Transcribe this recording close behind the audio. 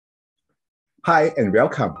Hi and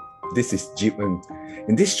welcome. This is Jip Ng.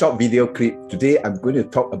 In this short video clip, today I'm going to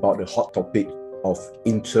talk about the hot topic of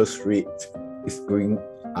interest rate is going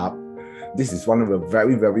up. This is one of the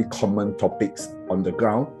very common topics on the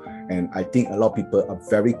ground, and I think a lot of people are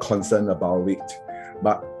very concerned about it.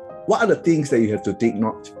 But what are the things that you have to take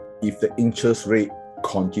note if the interest rate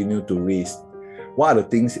continue to raise? What are the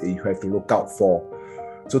things that you have to look out for?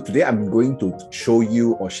 So today I'm going to show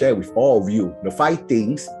you or share with all of you the 5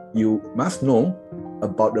 things you must know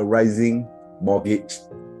about the rising mortgage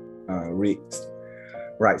rates.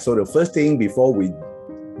 Right, so the first thing before we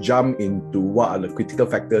jump into what are the critical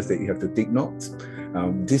factors that you have to take note,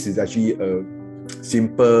 this is actually a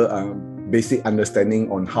simple basic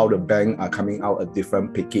understanding on how the bank are coming out a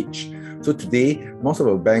different package. So today, most of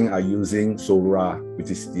the banks are using SORA, which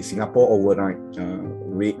is the Singapore overnight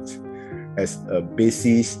rate, as a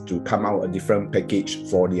basis to come out a different package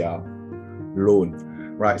for their loan,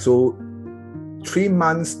 right? So 3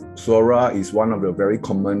 months SORA is one of the very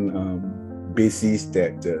common basis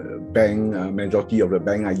that the bank, majority of the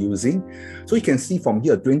bank are using. So you can see from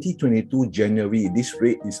here, 2022 January, this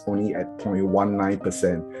rate is only at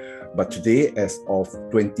 0.19%. But today, as of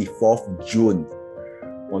 24th June,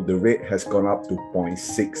 the rate has gone up to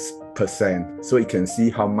 0.6%. So you can see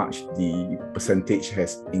how much the percentage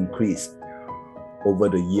has increased over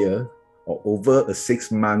the year or over a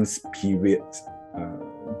 6 months period.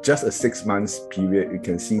 Just a 6 months period, you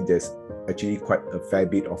can see there's actually quite a fair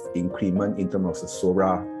bit of increment in terms of the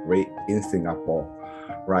SORA rate in Singapore,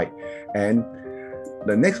 right? And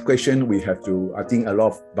the next question we have to, I think a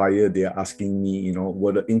lot of buyers, they are asking me,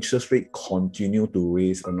 will the interest rate continue to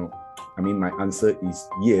raise or not? I mean, my answer is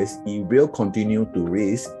yes, it will continue to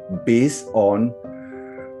raise based on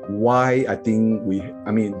why I think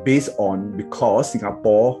based on because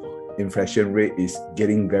Singapore inflation rate is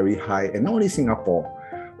getting very high, and not only Singapore,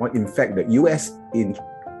 well, in fact, the US in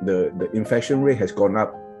the inflation rate has gone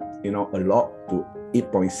up, a lot to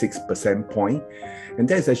 8.6% point, and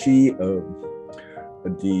that's actually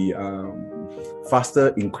the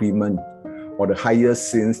faster increment or the highest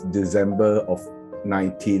since December of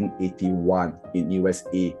 1981 in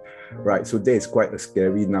USA, right? So that is quite a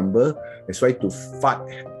scary number. That's why to fight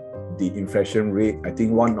the inflation rate, I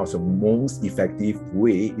think one of the most effective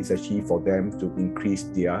way is actually for them to increase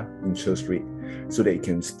their interest rate so that it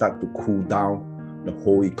can start to cool down the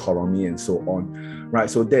whole economy and so on, right?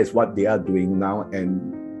 So that's what they are doing now,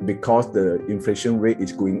 and because the inflation rate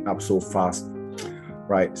is going up so fast,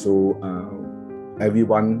 right? So every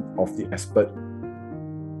one of the experts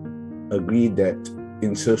agree that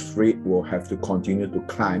interest rate will have to continue to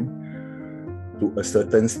climb to a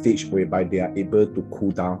certain stage whereby they are able to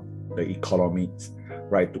cool down the economy,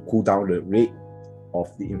 right? To cool down the rate of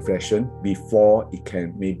the inflation before it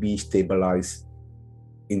can maybe stabilize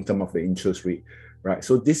in terms of the interest rate, right?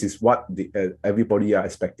 So this is what everybody are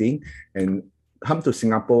expecting. And come to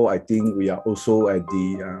Singapore, I think we are also at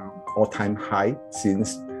the all-time high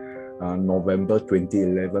since November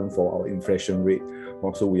 2011 for our inflation rate.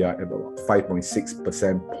 Also, we are at about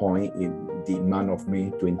 5.6% point in the month of May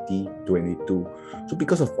 2022. So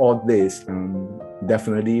because of all this,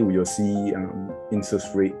 definitely we will see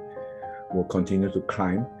interest rate will continue to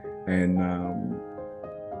climb. And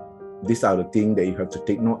these are the things that you have to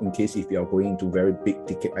take note in case if you are going into very big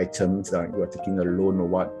ticket items, you are taking a loan or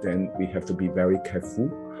what, then we have to be very careful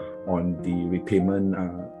on the repayment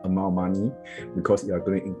amount of money because you are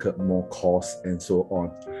going to incur more costs and so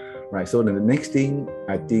on, right? So then the next thing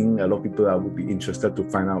I think a lot of people would be interested to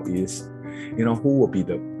find out is, who will be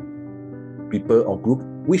the people or group,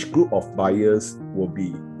 which group of buyers will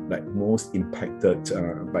be like most impacted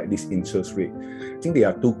by this interest rate. I think there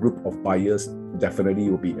are 2 groups of buyers definitely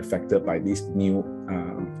will be affected by this new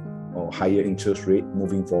or higher interest rate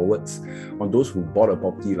moving forwards. On those who bought a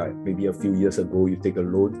property like maybe a few years ago, you take a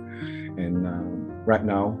loan, and right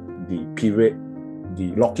now the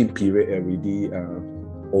lock-in period already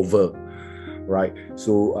over, right?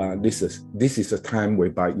 So this is a time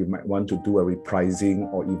whereby you might want to do a repricing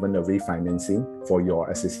or even a refinancing for your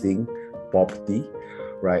existing property,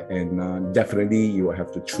 right? And definitely you will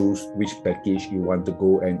have to choose which package you want to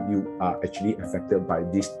go, and you are actually affected by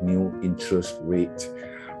this new interest rate,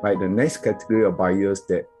 right? The next category of buyers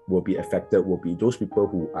that will be affected will be those people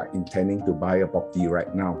who are intending to buy a property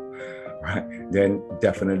right now, right? Then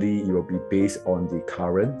definitely it will be based on the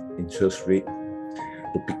current interest rate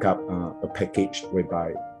to pick up a package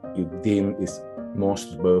whereby you deem is more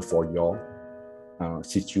suitable for your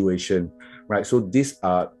situation, right? So these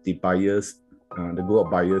are the buyers, the group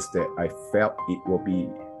of buyers that I felt it will be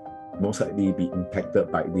most likely be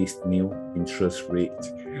impacted by this new interest rate,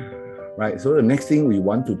 right? So the next thing we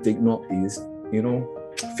want to take note is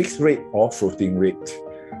fixed rate or floating rate.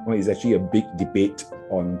 Well, it's actually a big debate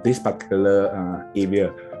on this particular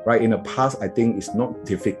area. Right, in the past, I think it's not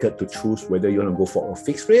difficult to choose whether you want to go for a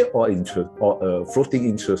fixed rate or a floating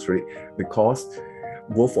interest rate, because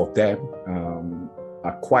both of them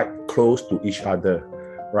are quite close to each other,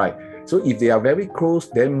 right? So if they are very close,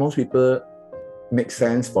 then most people make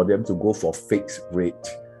sense for them to go for fixed rate.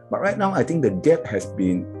 But right now, I think the gap has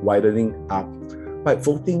been widening up. Right,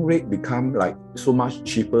 floating rate become like so much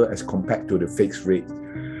cheaper as compared to the fixed rate.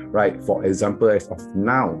 Right, for example, as of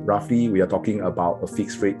now, roughly we are talking about a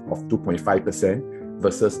fixed rate of 2.5%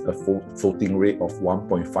 versus a floating rate of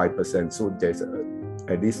 1.5%. So there's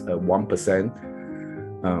at least a 1%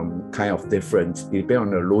 kind of difference. It depends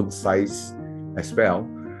on the loan size as well.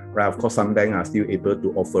 Right, of course, some banks are still able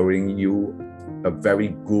to offering you a very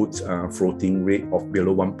good floating rate of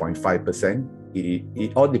below 1.5%.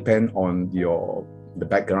 It all depends on the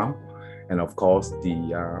background, and of course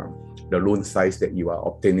the loan size that you are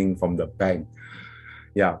obtaining from the bank.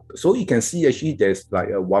 Yeah, so you can see actually there's like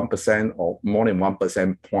a 1% or more than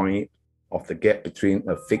 1% point of the gap between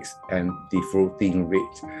a fixed and the floating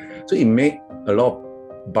rate. So it made a lot of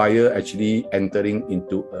buyer actually entering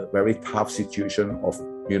into a very tough situation of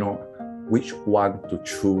which one to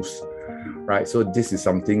choose, right? So this is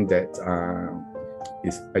something that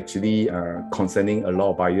is actually concerning a lot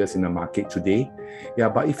of buyers in the market today. Yeah,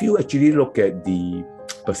 but if you actually look at the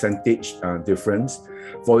percentage difference,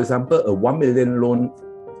 for example, a 1 million loan,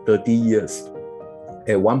 30 years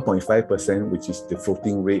at 1.5%, which is the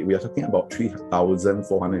floating rate, we are talking about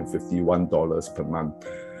 $3,451 per month,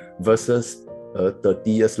 versus a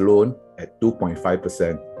 30 years loan at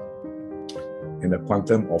 2.5% and a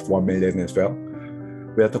quantum of 1 million as well.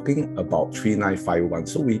 We are talking about 3,951.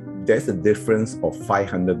 So there's a difference of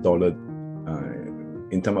 $500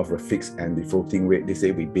 in terms of the fixed and the floating rate. They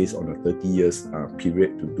say we based on a 30 years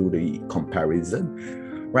period to do the comparison,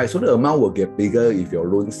 right? So the amount will get bigger if your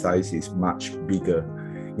loan size is much bigger.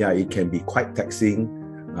 Yeah, it can be quite taxing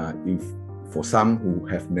if for some who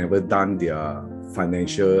have never done their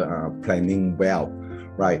financial planning well,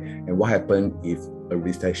 right? And what happens if a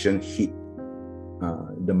recession hit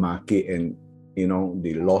the market and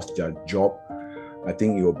they lost their job? I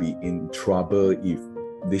think it will be in trouble if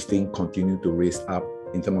this thing continue to raise up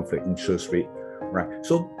in terms of the interest rate, right?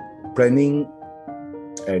 So planning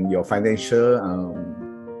and your financial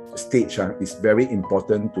stage is very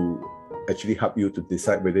important to actually help you to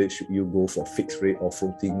decide whether should you go for fixed rate or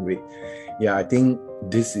floating rate. Yeah, I think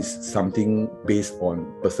this is something based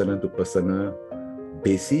on personal to personal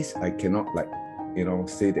basis. I cannot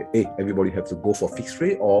say that, hey, everybody has to go for fixed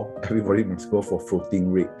rate or everybody must go for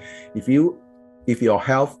floating rate. If your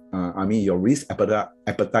health, your risk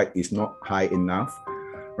appetite is not high enough,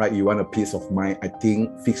 right? You want a peace of mind. I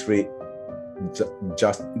think fixed rate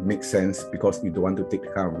just makes sense because you don't want to take the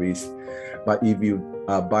kind of risk. But if you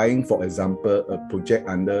are buying, for example, a project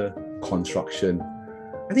under construction,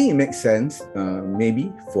 I think it makes sense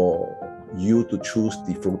maybe for you to choose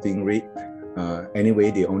the floating rate.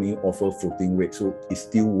 Anyway, they only offer floating rate, so it's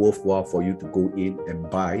still worthwhile for you to go in and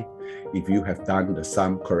buy if you have done the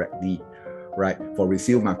sum correctly, right? For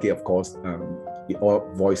resale market, of course, it all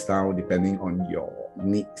boils down depending on your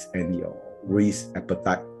needs and your risk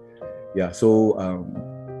appetite. Yeah, so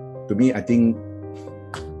to me, I think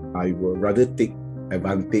I will rather take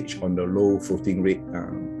advantage on the low floating rate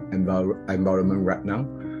environment right now,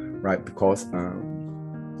 right? Because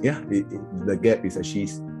the gap is actually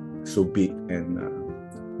so big, and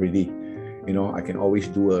really, I can always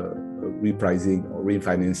do a repricing or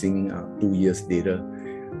refinancing 2 years later.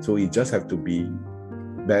 So you just have to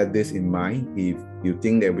bear this in mind. If you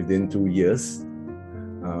think that within 2 years,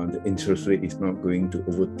 the interest rate is not going to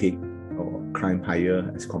overtake or climb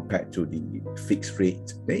higher as compared to the fixed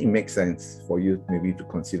rate, then it makes sense for you maybe to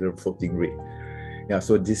consider floating rate. Yeah,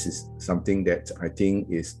 so this is something that I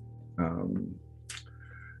think is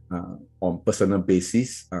on personal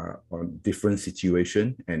basis, on different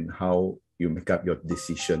situation, and how you make up your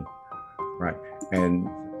decision, right? And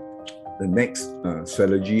the next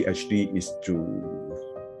strategy actually is to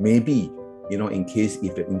maybe, in case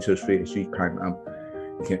if the interest rate actually climb up,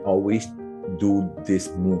 you can always do this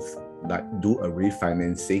move, like do a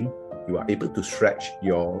refinancing. You are able to stretch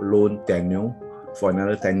your loan tenure for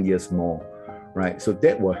another 10 years more, right? So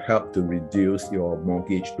that will help to reduce your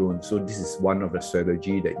mortgage loan. So this is one of the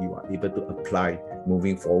strategy that you are able to apply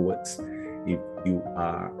moving forwards. If you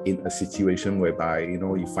are in a situation whereby,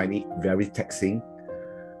 you find it very taxing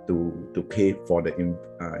to pay for the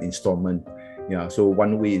installment. Yeah, so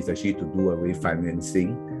one way is actually to do a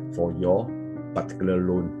refinancing for your particular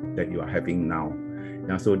loan that you are having now.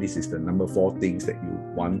 Yeah, so this is the number 4 things that you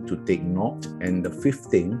want to take note. And the 5th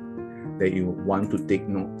thing that you want to take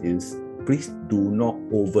note is please do not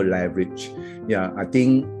over leverage. Yeah, I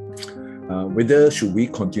think whether should we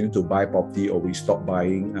continue to buy property or we stop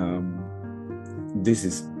buying, this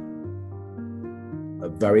is a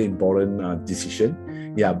very important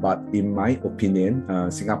decision. Yeah, but in my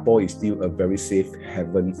opinion, Singapore is still a very safe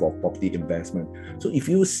haven for property investment. So if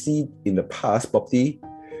you see in the past, property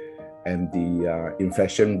and the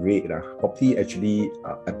inflation rate, property actually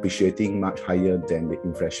appreciating much higher than the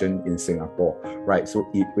inflation in Singapore, right? So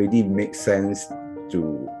it really makes sense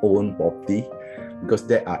to own property because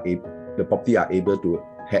the property are able to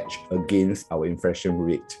hedge against our inflation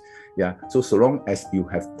rate. Yeah, so long as you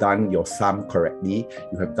have done your sum correctly,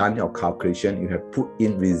 you have done your calculation, you have put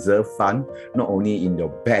in reserve fund, not only in your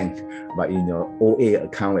bank, but in your OA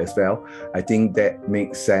account as well, I think that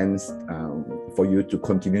makes sense for you to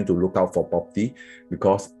continue to look out for property,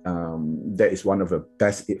 because that is one of the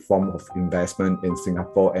best form of investment in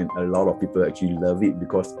Singapore, and a lot of people actually love it,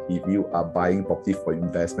 because if you are buying property for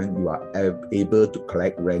investment, you are able to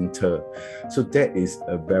collect rental. So that is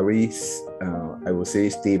a very, I would say,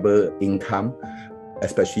 stable income,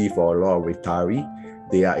 especially for a lot of retirees.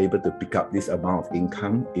 They are able to pick up this amount of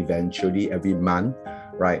income eventually every month,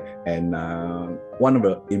 right? And one of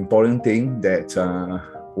the important things that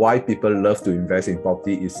why people love to invest in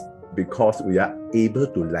property is because we are able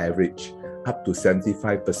to leverage up to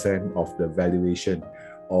 75% of the valuation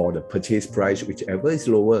or the purchase price, whichever is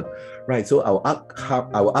lower, right? So our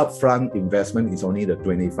upfront investment is only the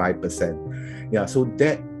 25%. Yeah, so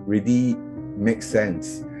that really makes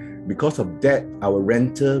sense. Because of that, our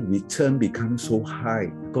rental return becomes so high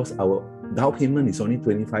because our down payment is only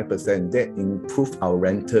 25%. That improves our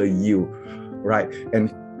rental yield, right?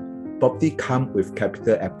 And property comes with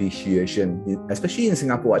capital appreciation, especially in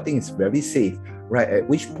Singapore. I think it's very safe, right? At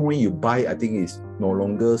which point you buy, I think is no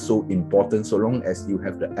longer so important, so long as you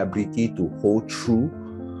have the ability to hold through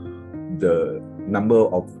the number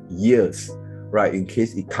of years, right? In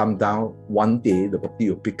case it comes down, one day the property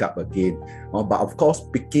will pick up again. But of course,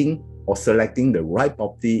 picking or selecting the right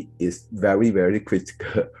property is very, very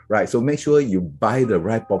critical, right? So make sure you buy the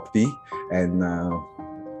right property, and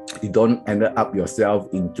you don't end up yourself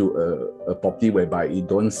into a property whereby you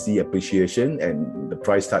don't see appreciation and the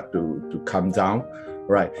price start to come down,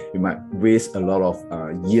 right? You might waste a lot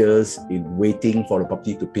of years in waiting for the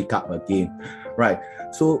property to pick up again, right?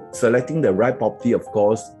 So selecting the right property, of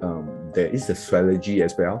course, there is a strategy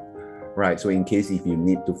as well, right? So in case if you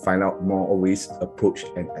need to find out more, always approach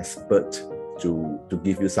an expert to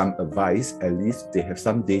give you some advice. At least they have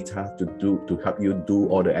some data to help you do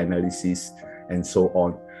all the analysis and so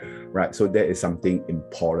on, right? So that is something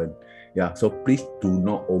important. Yeah, so please do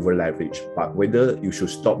not over leverage. But whether you should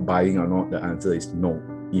stop buying or not, the answer is no.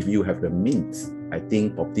 If you have the means, I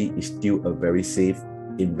think property is still a very safe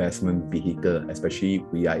investment vehicle, especially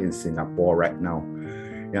we are in Singapore right now.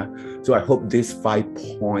 Yeah, so I hope these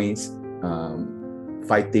 5 points,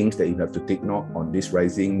 5 things that you have to take note on this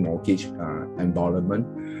rising mortgage environment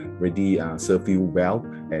really serve you well,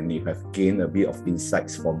 and you have gained a bit of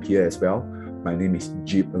insights from here as well. My name is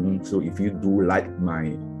Jip Ng. So if you do like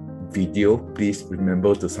my video, please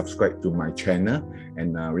remember to subscribe to my channel,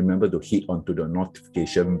 and remember to hit onto the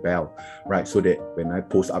notification bell, right? So that when I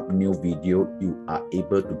post up new video, you are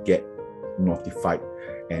able to get notified.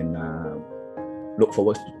 And look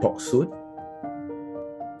forward to talk soon.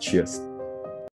 Cheers.